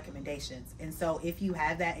off of recommendations. And so if you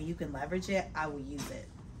have that and you can leverage it, I will use it.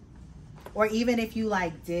 Or even if you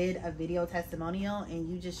like did a video testimonial and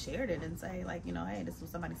you just shared it and say like, you know, hey, this is what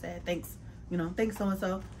somebody said. Thanks, you know, thanks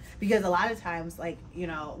so-and-so. Because a lot of times, like, you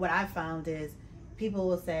know, what I've found is people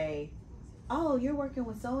will say, oh, you're working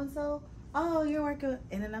with so-and-so? Oh, you're working,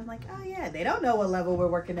 and then I'm like, oh yeah, they don't know what level we're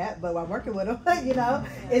working at, but I'm working with them, you know.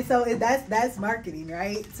 And so that's marketing,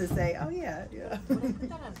 right? To say, oh yeah. Would I put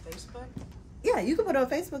that on Facebook? Yeah, you can put it on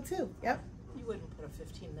Facebook too. Yep. You wouldn't put a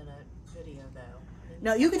 15-minute video though.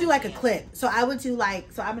 No, you could do like a clip. So I would do like,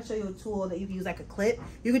 so I'm gonna show you a tool that you can use like a clip.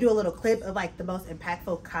 You could do a little clip of like the most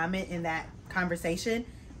impactful comment in that conversation.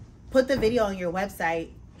 Put the video on your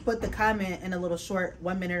website. Put the comment in a little short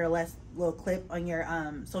 1 minute or less little clip on your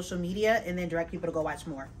social media, and then direct people to go watch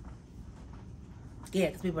more. Yeah,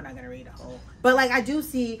 because people are not going to read the whole. But like I do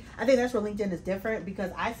see, I think that's where LinkedIn is different,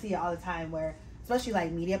 because I see it all the time where, especially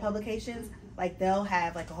like media publications, like they'll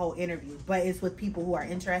have like a whole interview, but it's with people who are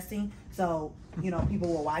interesting. So, you know,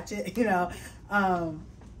 people will watch it, you know.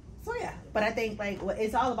 So yeah, but I think like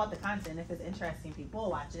it's all about the content. If it's interesting, people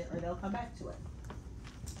will watch it or they'll come back to it.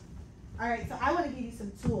 All right, so I want to give you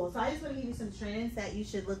some tools. So I just want to give you some trends that you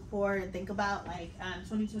should look for and think about, like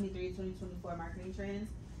 2023, 2024 marketing trends.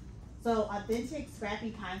 So authentic,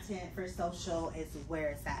 scrappy content for social is where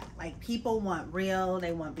it's at. Like people want real,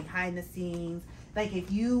 they want behind the scenes. Like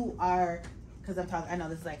if you are, because I know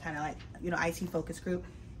this is like kind of like, you know, IT focus group.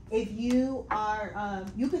 if you are,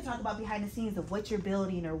 you could talk about behind the scenes of what you're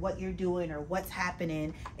building or what you're doing or what's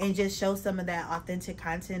happening, and just show some of that authentic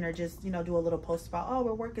content, or just, you know, do a little post about, oh,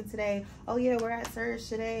 we're working today. Oh yeah, we're at Surge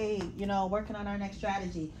today, you know, working on our next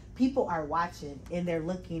strategy. People are watching and they're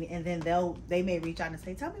looking, and then they may reach out and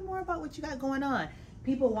say, tell me more about what you got going on.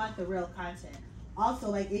 People want the real content.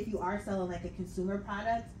 Also, like if you are selling like a consumer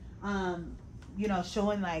product, you know,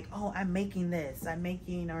 showing like, oh, I'm making this,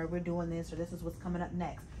 or we're doing this, or this is what's coming up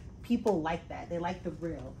next. People like that. They like the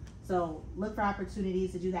real. So look for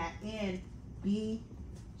opportunities to do that, and be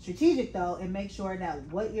strategic though, and make sure that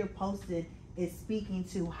what you're posting is speaking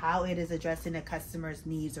to how it is addressing the customer's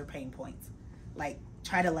needs or pain points. Like,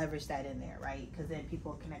 try to leverage that in there, right? Because then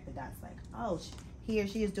people connect the dots like, oh, he or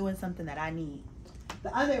she is doing something that I need.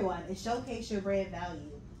 The other one is showcase your brand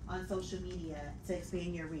value on social media to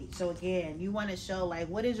expand your reach. So again, you want to show like,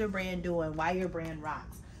 what is your brand doing, why your brand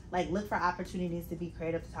rocks. Like, look for opportunities to be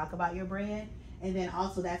creative to talk about your brand. And then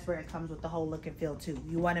also that's where it comes with the whole look and feel too.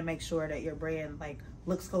 You want to make sure that your brand like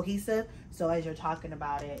looks cohesive. So as you're talking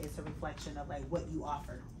about it, it's a reflection of like what you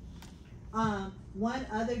offer. One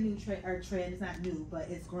other new trend, it's not new, but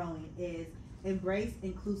it's growing, is embrace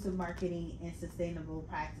inclusive marketing and sustainable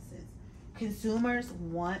practices. Consumers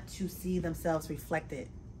want to see themselves reflected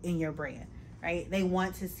in your brand, right? They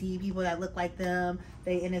want to see people that look like them.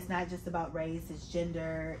 And it's not just about race, it's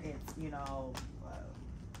gender, it's, you know,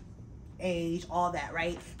 age, all that,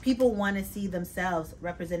 right? People want to see themselves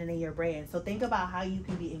represented in your brand. So think about how you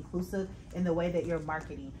can be inclusive in the way that you're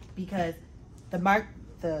marketing, because the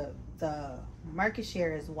market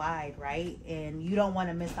share is wide, right? And you don't want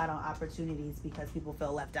to miss out on opportunities because people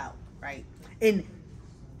feel left out, right? And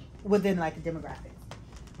within like a demographic.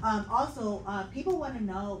 Also, people want to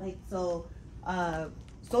know, like, so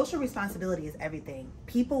social responsibility is everything.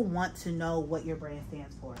 People want to know what your brand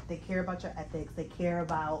stands for. They care about your ethics. They care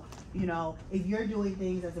about, you know, if you're doing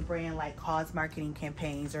things as a brand like cause marketing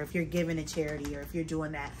campaigns, or if you're giving to charity, or if you're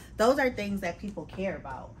doing that. Those are things that people care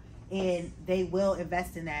about, and they will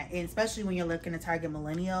invest in that. And especially when you're looking to target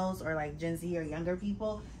millennials or like Gen Z or younger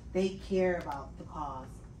people, they care about the cause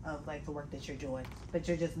of like the work that you're doing, but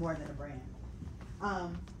you're just more than a brand.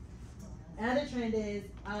 Another trend is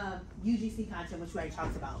UGC content, which we already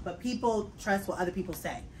talked about, but people trust what other people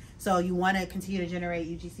say. So you want to continue to generate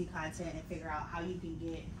UGC content and figure out how you can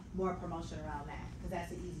get more promotion around that, because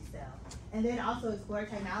that's an easy sell. And then also explore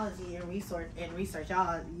technology and research.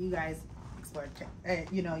 Y'all, you guys explore,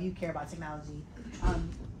 you know, you care about technology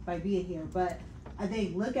by being here, but I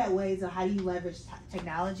think look at ways of how do you leverage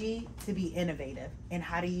technology to be innovative, and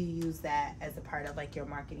how do you use that as a part of like your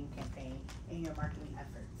marketing campaign and your marketing efforts.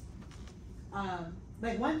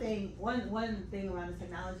 Like one thing around the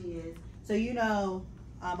technology is, so you know,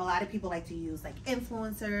 a lot of people like to use like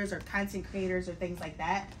influencers or content creators or things like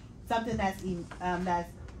that. Something that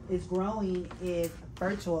is growing is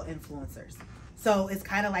virtual influencers. So it's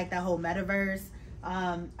kind of like that whole metaverse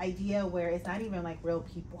idea where it's not even like real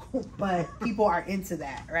people, but people are into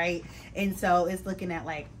that, right? And so it's looking at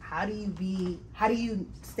like, how do you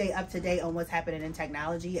stay up to date on what's happening in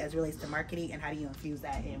technology as relates to marketing, and how do you infuse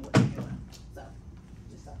that in what you're doing? So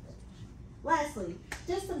just something. Lastly,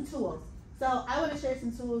 just some tools. So I want to share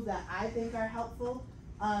some tools that I think are helpful,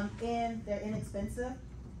 and they're inexpensive.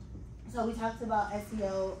 So we talked about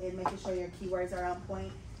SEO and making sure your keywords are on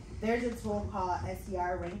point. There's a tool called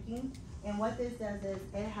SER ranking. And what this does is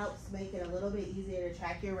it helps make it a little bit easier to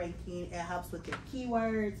track your ranking. It helps with your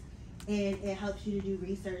keywords, and it helps you to do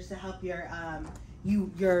research to help your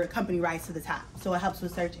company rise to the top. So it helps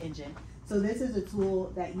with search engine. So this is a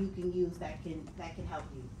tool that you can use that can help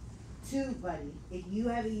you. TubeBuddy. If you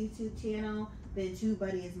have a YouTube channel, then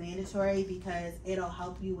TubeBuddy is mandatory because it'll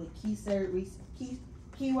help you with keyword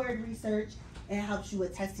research. It helps you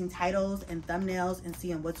with testing titles and thumbnails and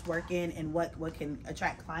seeing what's working and what can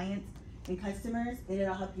attract clients and customers, and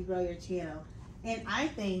it'll help you grow your channel. And I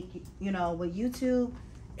think, you know, with YouTube,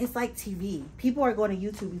 it's like TV. People are going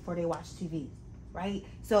to YouTube before they watch TV, right?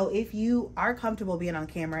 So if you are comfortable being on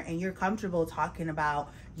camera and you're comfortable talking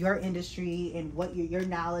about your industry and what your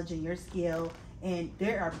knowledge and your skill, and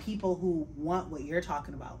there are people who want what you're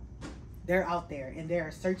talking about. They're out there and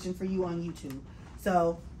they're searching for you on YouTube.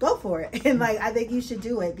 So go for it. And like, I think you should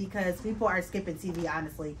do it because people are skipping TV,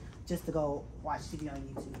 honestly, just to go watch TV on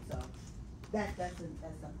YouTube. So that's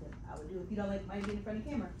something I would do if you don't like being in front of the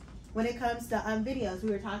camera. When it comes to videos,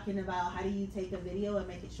 we were talking about how do you take a video and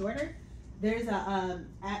make it shorter. There's a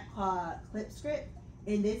app called ClipScript,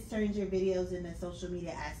 and this turns your videos into a social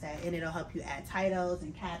media asset, and it'll help you add titles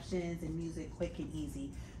and captions and music quick and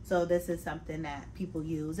easy. So this is something that people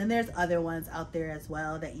use, and there's other ones out there as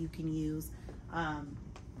well that you can use.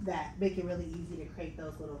 that make it really easy to create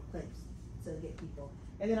those little clips to get people.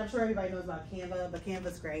 And then I'm sure everybody knows about Canva, but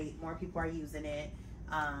Canva's great. More people are using it,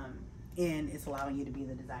 and it's allowing you to be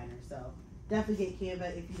the designer. So definitely get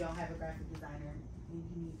Canva if you don't have a graphic designer and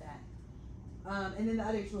you need that. And then the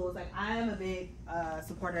other tools, like I am a big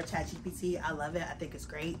supporter of ChatGPT. I love it. I think it's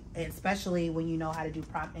great, and especially when you know how to do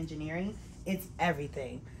prompt engineering. It's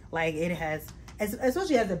everything. Like it has,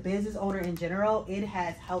 especially as a business owner in general, it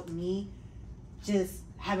has helped me just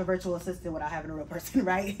have a virtual assistant without having a real person,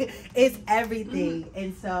 right? It's everything.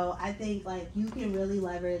 And so I think like you can really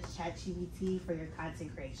leverage ChatGPT for your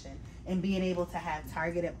content creation and being able to have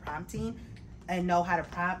targeted prompting and know how to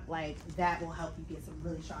prompt, like that will help you get some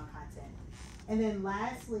really strong content. And then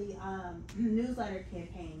lastly, newsletter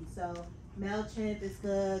campaigns. So MailChimp is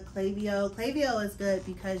good. Klaviyo is good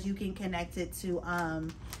because you can connect it to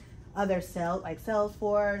other like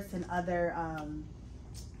Salesforce and other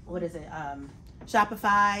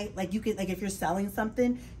Shopify. Like you can, like if you're selling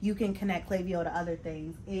something, you can connect Klaviyo to other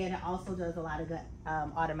things, and it also does a lot of good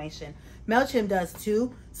automation. MailChimp does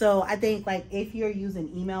too. So I think like if you're using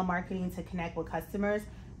email marketing to connect with customers,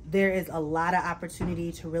 there is a lot of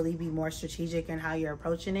opportunity to really be more strategic in how you're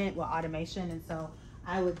approaching it with automation. And so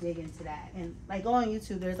I would dig into that. And like go on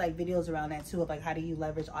YouTube, there's like videos around that too of like how do you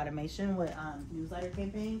leverage automation with newsletter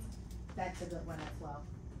campaigns. That's a good one as well.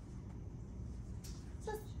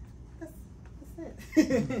 That's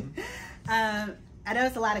it. I know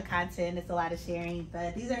it's a lot of content, it's a lot of sharing,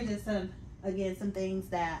 but these are just some things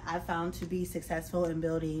that I found to be successful in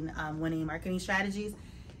building winning marketing strategies.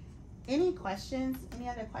 Any questions? Any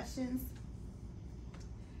other questions?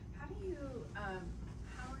 How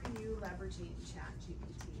are you leveraging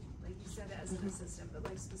ChatGPT? Like you said as an assistant, but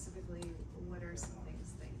like specifically, what are some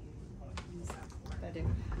things that you use that for? I do.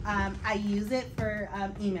 I use it for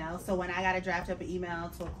email. So when I got to draft up an email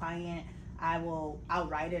to a client, I'll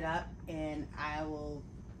write it up and I will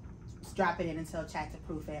drop it in and tell Chat to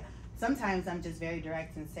proof it. Sometimes I'm just very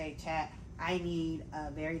direct and say, Chat, I need a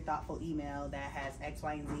very thoughtful email that has X,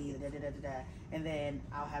 Y, and Z, and then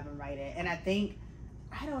I'll have them write it. And I think,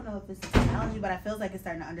 I don't know if it's a technology, but I feel like it's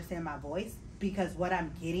starting to understand my voice because what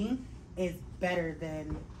I'm getting is better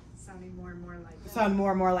than sounding more and more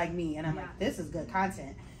like me. And I'm like, this is good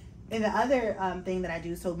content. And the other thing that I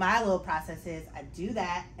do, so my little process is I do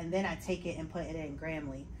that and then I take it and put it in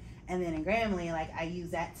Grammarly. And then in Grammarly, like I use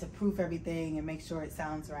that to proof everything and make sure it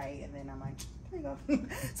sounds right. And then I'm like, there you go.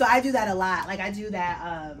 So I do that a lot. Like I do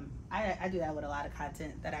that. I do that with a lot of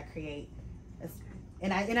content that I create.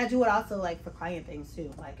 And I do it also like for client things too.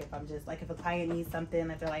 Like if I'm just like if a client needs something,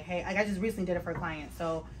 if they're like, hey, like I just recently did it for a client.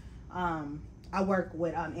 So I work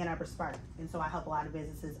with Ann Arbor Spark, and so I help a lot of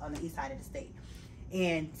businesses on the east side of the state.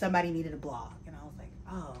 And somebody needed a blog, and I was like,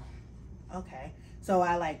 oh, okay. So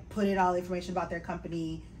I like put in all the information about their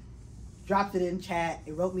company, dropped it in Chat,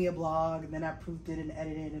 it wrote me a blog, and then I proofed it and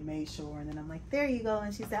edited and made sure, and then I'm like, there you go.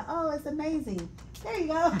 And she said, oh, it's amazing. There you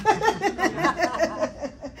go.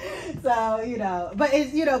 So, but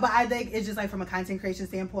I think it's just like from a content creation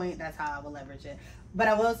standpoint, that's how I will leverage it. But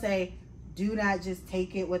I will say, do not just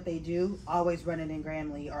take it what they do, always run it in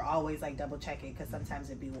Grammarly or always like double check it because sometimes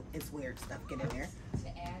it's weird stuff get in there. To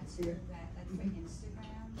add to that, like for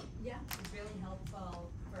Instagram, it's really helpful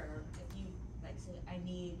for if you like say I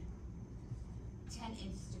need 10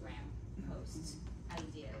 Instagram posts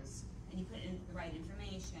ideas and you put in the right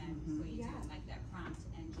information, so you do like that prompt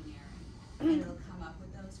engineering, and it'll come up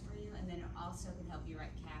with those for you, and then it also can help you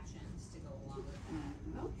write captions to go along with that.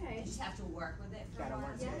 Okay. You just have to work with it for a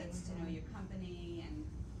while to get to know your company and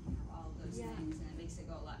all of those things, and it makes it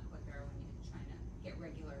go a lot quicker when you're trying to get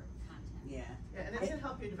regular content. Yeah, and it can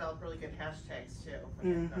help you develop really good hashtags too when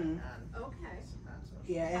you're going on. Okay.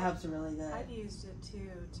 Yeah, it helps really good. I've used it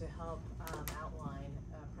too to help outline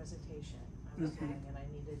a presentation I was doing, and I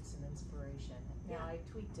needed some inspiration. Now I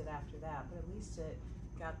tweaked it after that, but at least it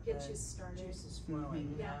got the juices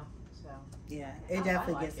flowing. You know? So yeah, it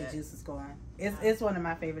definitely gets the juices going. It's one of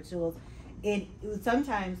my favorite tools. It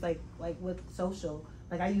sometimes like with social,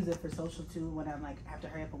 like I use it for social too when I'm like have to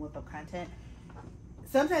hurry up and whip up content.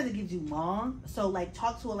 Sometimes it gives you long, so like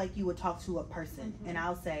talk to it like you would talk to a person, and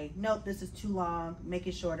I'll say, nope, this is too long, make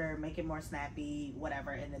it shorter, make it more snappy,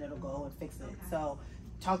 whatever, and then it'll go and fix it. So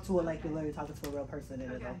talk to it like you're literally talking to a real person,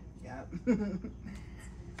 and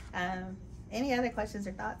it'll, any other questions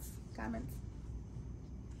or thoughts, comments?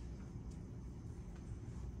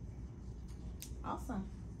 Awesome.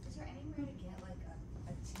 Is there any way to get like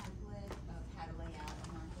a template of how to lay out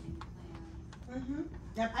a marketing plan?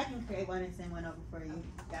 Yep, I can create one and send one over for you.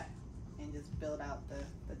 Yep, and just build out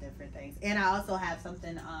the different things. And I also have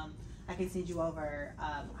something I can send you over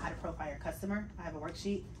how to profile your customer. I have a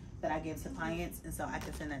worksheet that I give to clients, and so I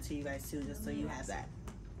can send that to you guys too, just so you have that.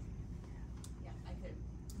 Yeah, I could.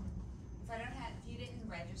 If you didn't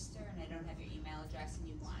register and I don't have your email address and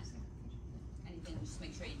you want anything, just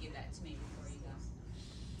make sure you give that to me before you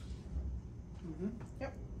go.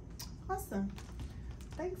 Yep. Awesome.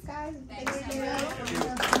 Thanks, guys. Thanks, Thank you.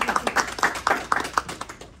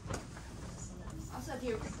 Also, if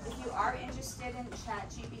you are interested in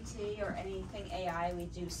ChatGPT or anything AI, we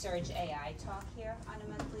do Surge AI Talk here on a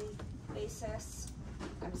monthly basis.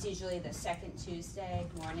 It's usually the second Tuesday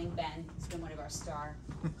morning. Ben has been one of our star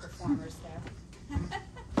performers there.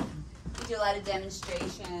 We do a lot of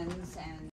demonstrations and